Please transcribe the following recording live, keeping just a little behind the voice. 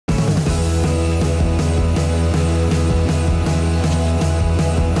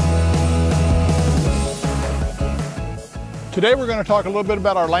Today we're going to talk a little bit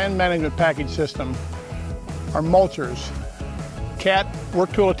about our land management package system, our mulchers. CAT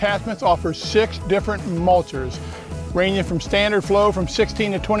work tool attachments offers 6 different mulchers, ranging from standard flow from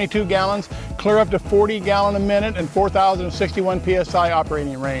 16 to 22 gallons, clear up to 40 gallon a minute and 4,061 PSI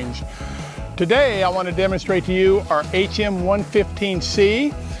operating range. Today I want to demonstrate to you our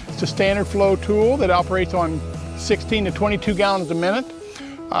HM115C. It's a standard flow tool that operates on 16 to 22 gallons a minute.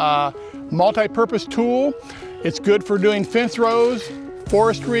 Multi-purpose tool. It's good for doing fence rows,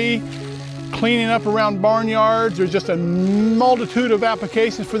 forestry, cleaning up around barnyards. There's just a multitude of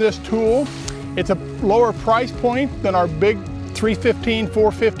applications for this tool. It's a lower price point than our big 315,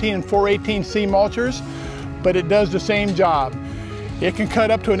 415, and 418C mulchers, but it does the same job. It can cut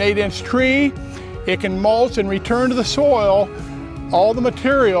up to an 8-inch tree. It can mulch and return to the soil all the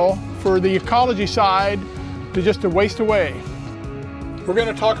material for the ecology side to just waste away. We're going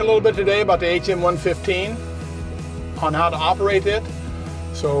to talk a little bit today about the HM115, on how to operate it.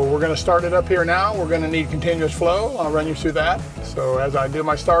 So we're going to start it up here now. We're going to need continuous flow. I'll run you through that. So as I do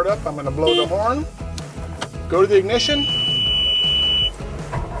my startup, I'm going to blow the horn, go to the ignition,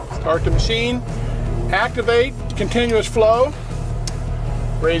 start the machine, activate continuous flow,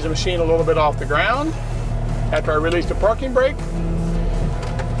 raise the machine a little bit off the ground after I release the parking brake.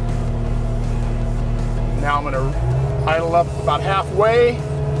 Now I'm going to idle up about halfway,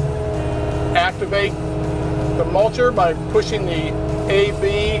 activate the mulcher by pushing the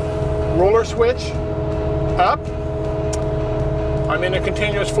A-B roller switch up. I'm in a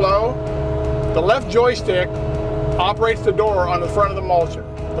continuous flow. The left joystick operates the door on the front of the mulcher.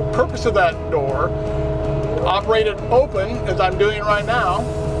 The purpose of that door, operate it open as I'm doing right now,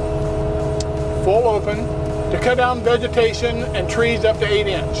 full open, to cut down vegetation and trees up to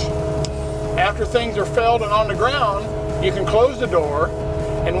 8-inch. After things are felled and on the ground, you can close the door,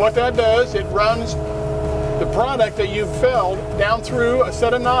 and what that does, it runs the product that you've felled down through a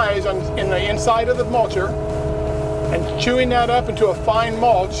set of knives in the inside of the mulcher and chewing that up into a fine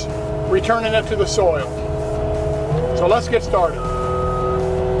mulch, returning it to the soil. So let's get started.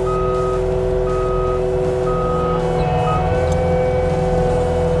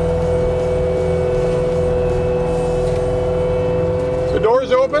 The door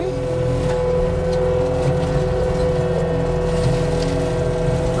is open.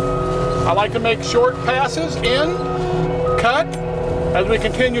 I like to make short passes in, cut, as we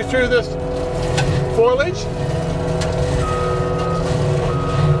continue through this foliage.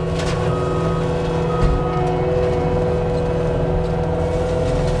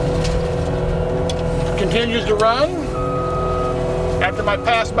 Continues to run. After my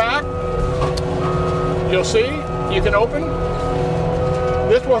pass back, you'll see, you can open.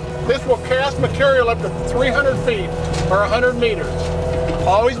 This will cast material up to 300 feet or 100 meters.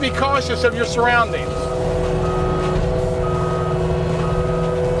 Always be cautious of your surroundings.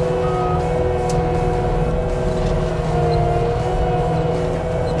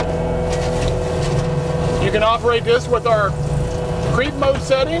 You can operate this with our creep mode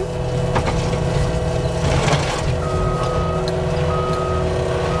setting.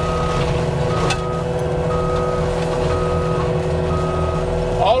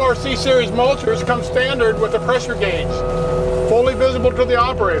 All our C-Series mulchers come standard with a pressure gauge, fully visible to the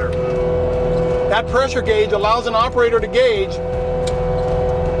operator. That pressure gauge allows an operator to gauge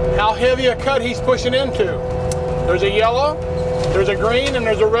how heavy a cut he's pushing into. There's a yellow, there's a green, and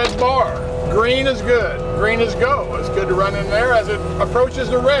there's a red bar. Green is good. Green is go. It's good to run in there. As it approaches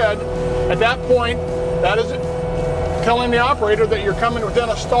the red, at that point, that is telling the operator that you're coming within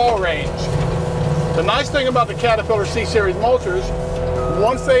a stall range. The nice thing about the Caterpillar C-Series mulchers,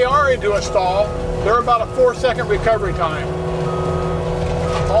 once they are into a stall, they're about a 4-second recovery time.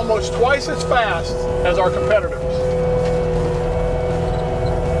 Almost twice as fast as our competitors.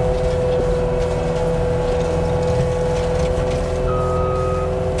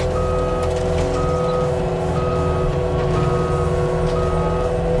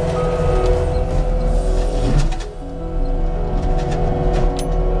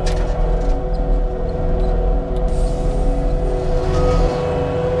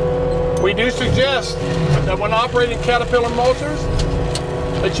 We do suggest that when operating Caterpillar mulchers,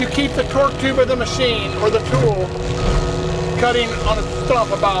 that you keep the torque tube of the machine or the tool cutting on a stump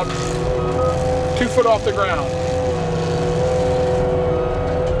about 2 foot off the ground.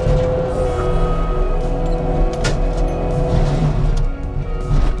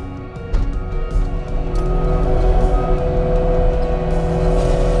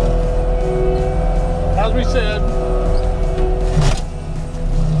 As we said,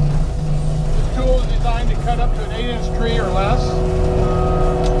 this tool is designed to cut up to an 8-inch tree or less.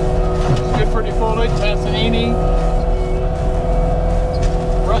 It's good for defoliage, Manzanini,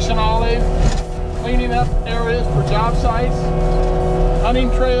 Operation Olive, cleaning up areas for job sites, hunting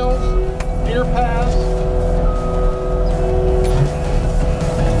trails, deer paths,